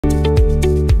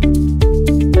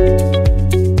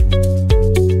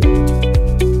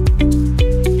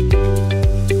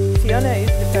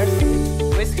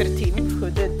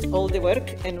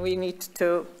and we need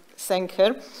to thank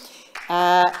her.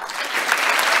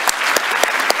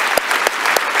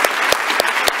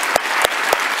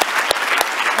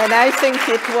 And I think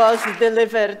it was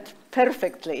delivered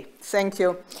perfectly. Thank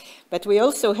you. But we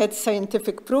also had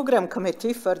scientific program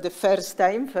committee for the first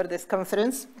time for this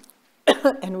conference,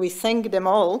 and we thank them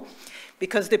all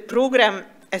because the program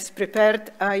as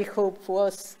prepared, I hope,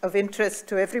 was of interest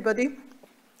to everybody.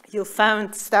 You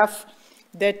found stuff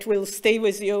that will stay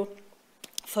with you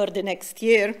for the next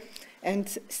year, and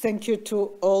thank you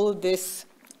to all these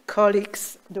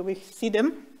colleagues. Do we see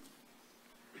them?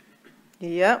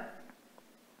 Yeah.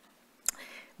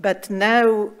 But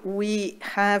now we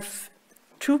have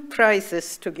 2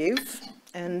 prizes to give,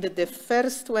 and the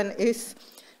first one is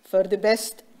for the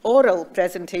best oral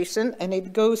presentation, and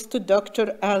it goes to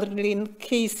Dr. Arlene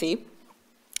Casey,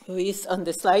 who is on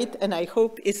the slide, and I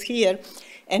hope is here.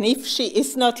 And if she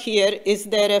is not here, is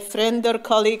there a friend or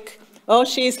colleague? Oh,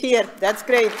 she is here. That's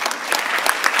great.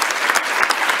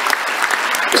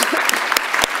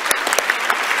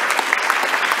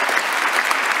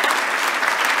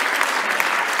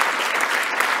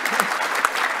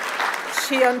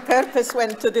 She on purpose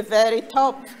went to the very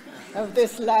top of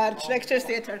this large lecture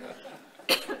theatre.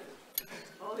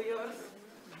 All yours.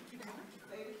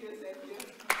 Thank you, thank you.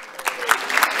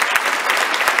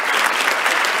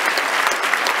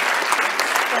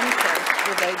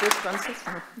 Did I do sponsors?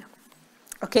 No.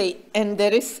 Okay, and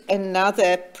there is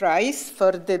another prize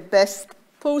for the best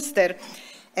poster,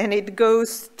 and it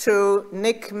goes to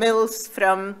Nick Mills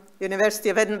from University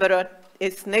of Edinburgh.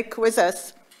 Is Nick with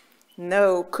us?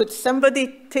 No. Could somebody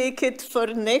take it for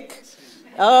Nick?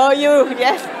 Oh, you,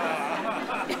 yes.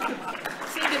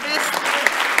 See the best.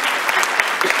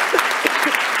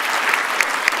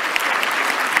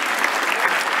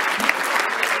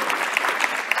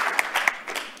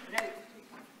 Right.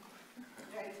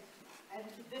 Right. And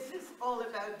this is all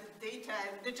about the data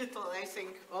and digital, I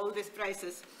think, all these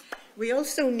prizes. We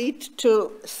also need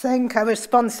to thank our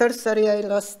sponsors. Sorry, I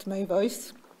lost my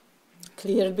voice.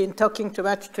 Clearly been talking too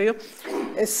much to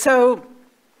you. So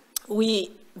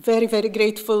we very, very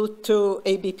grateful to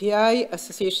ABPI,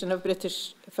 Association of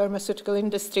British Pharmaceutical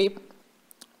Industry,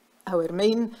 our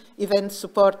main event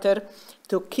supporter,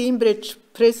 to Cambridge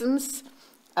Prisms,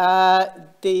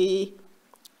 the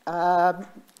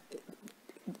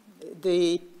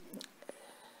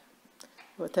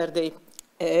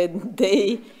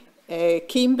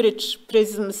Cambridge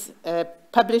Prisms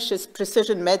publishes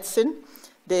Precision Medicine,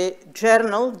 the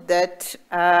journal that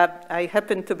I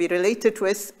happen to be related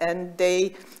with, and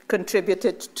they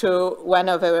contributed to one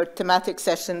of our thematic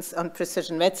sessions on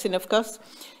precision medicine, of course.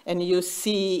 And you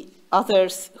see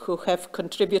others who have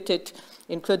contributed,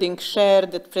 including Cher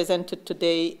that presented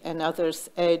today, and others,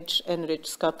 Edge, Enrich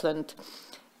Scotland,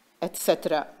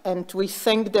 etc. And we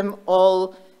thank them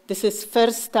all. This is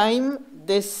first time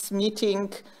this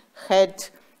meeting had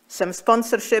some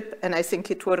sponsorship, and I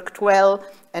think it worked well,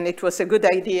 and it was a good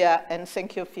idea, and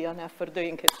thank you, Fiona, for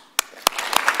doing it.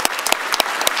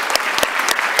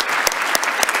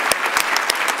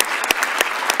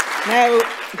 Now,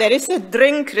 there is a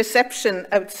drink reception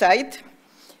outside.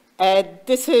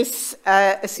 This is,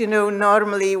 as you know,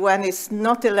 normally one is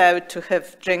not allowed to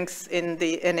have drinks in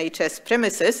the NHS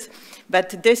premises,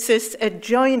 but this is a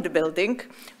joint building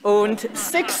owned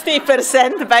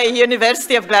 60% by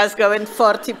University of Glasgow and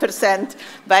 40%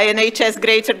 by NHS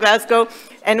Greater Glasgow.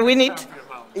 And we need,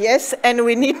 yes, and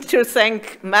we need to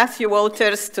thank Matthew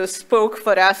Walters who spoke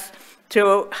for us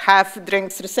to have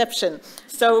drinks reception.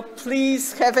 So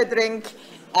please have a drink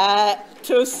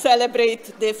to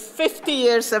celebrate the 50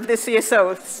 years of the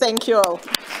CSO. Thank you all.